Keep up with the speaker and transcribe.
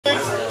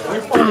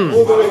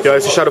Yo,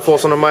 it's Shadow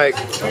Force on the mic.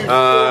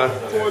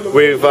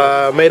 We've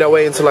made our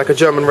way into like a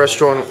German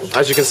restaurant.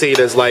 As you can see,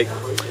 there's like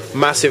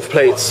massive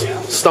plates,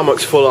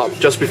 stomachs full up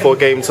just before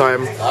game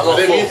time.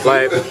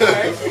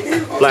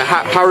 Like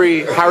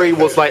Harry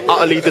was like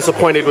utterly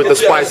disappointed with the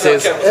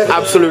spices,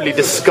 absolutely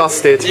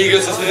disgusted.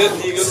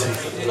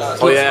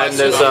 Oh yeah, and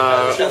there's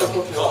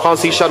can't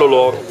see Shadow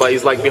Lord, but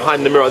he's like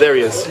behind the mirror. There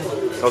he is.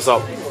 What's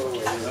up?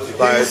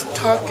 He's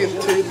talking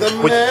to the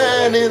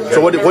man in the So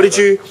what did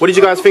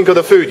you guys think of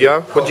the food? Yeah,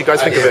 what did you guys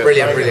think of it?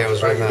 Brilliant. It was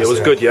very nice. It was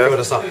good, yeah.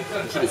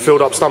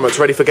 Filled up stomachs,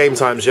 ready for game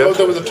times, yeah. Oh,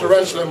 there was a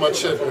tarantula in my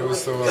chip. It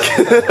was so.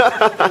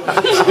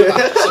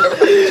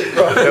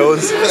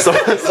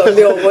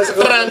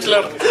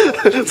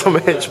 It was some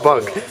hedge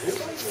bug.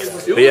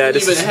 But yeah,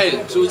 this is.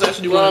 It was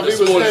actually one of the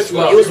smallest.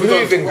 It was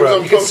moving,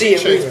 bro. You can see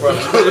it moving.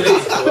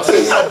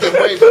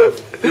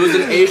 It was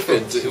an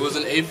aphid. It was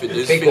an aphid.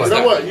 Big one. You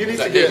know what? You need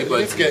to get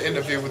an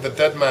interview with the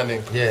dead man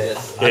in. Yeah.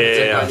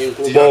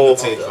 Well,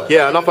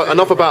 yeah.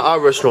 Enough about our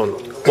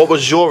restaurant. What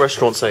was your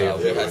restaurant saying?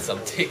 We had some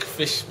thick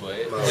fish, boy.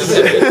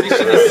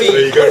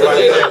 There you go,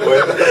 right there, boy.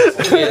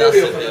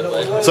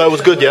 So it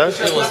was good, yeah.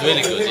 It was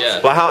really good, yeah.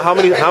 But how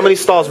many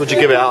stars would you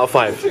give it out of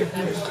 5?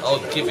 I'll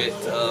give it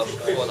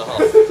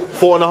 4.5.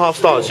 4.5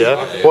 stars,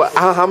 yeah. Well,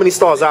 how many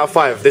stars out of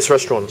 5 this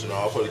restaurant?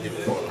 I'll probably give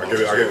it 4. I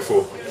give it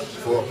 4.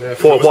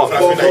 4 what?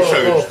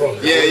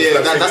 Yeah,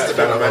 that's the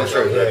better man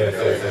show.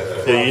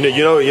 Yeah,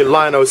 you know,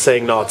 Lionel's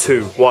saying nah.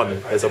 2,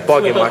 1. There's a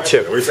bug in my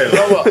chip. We're saying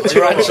 0.1,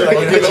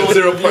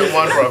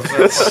 bro.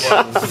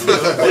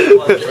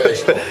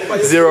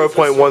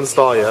 0.1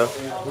 star, yeah.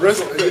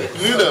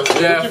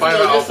 Yeah, 5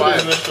 out of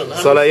 5.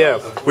 So like, yeah,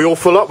 we all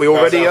full up. We all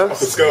ready, yeah. Off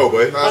the scale,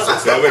 boy.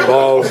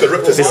 Oh,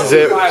 this is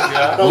it.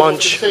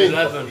 Munch.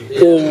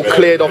 All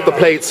cleared off the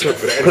plates.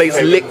 Plates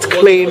licked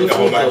clean.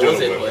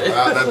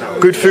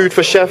 Good food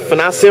for Chef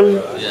and Asim.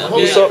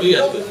 What's up?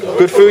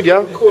 Good food,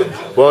 yeah.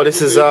 Well,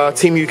 this is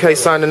Team UK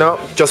signing up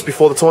just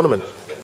before the tournament.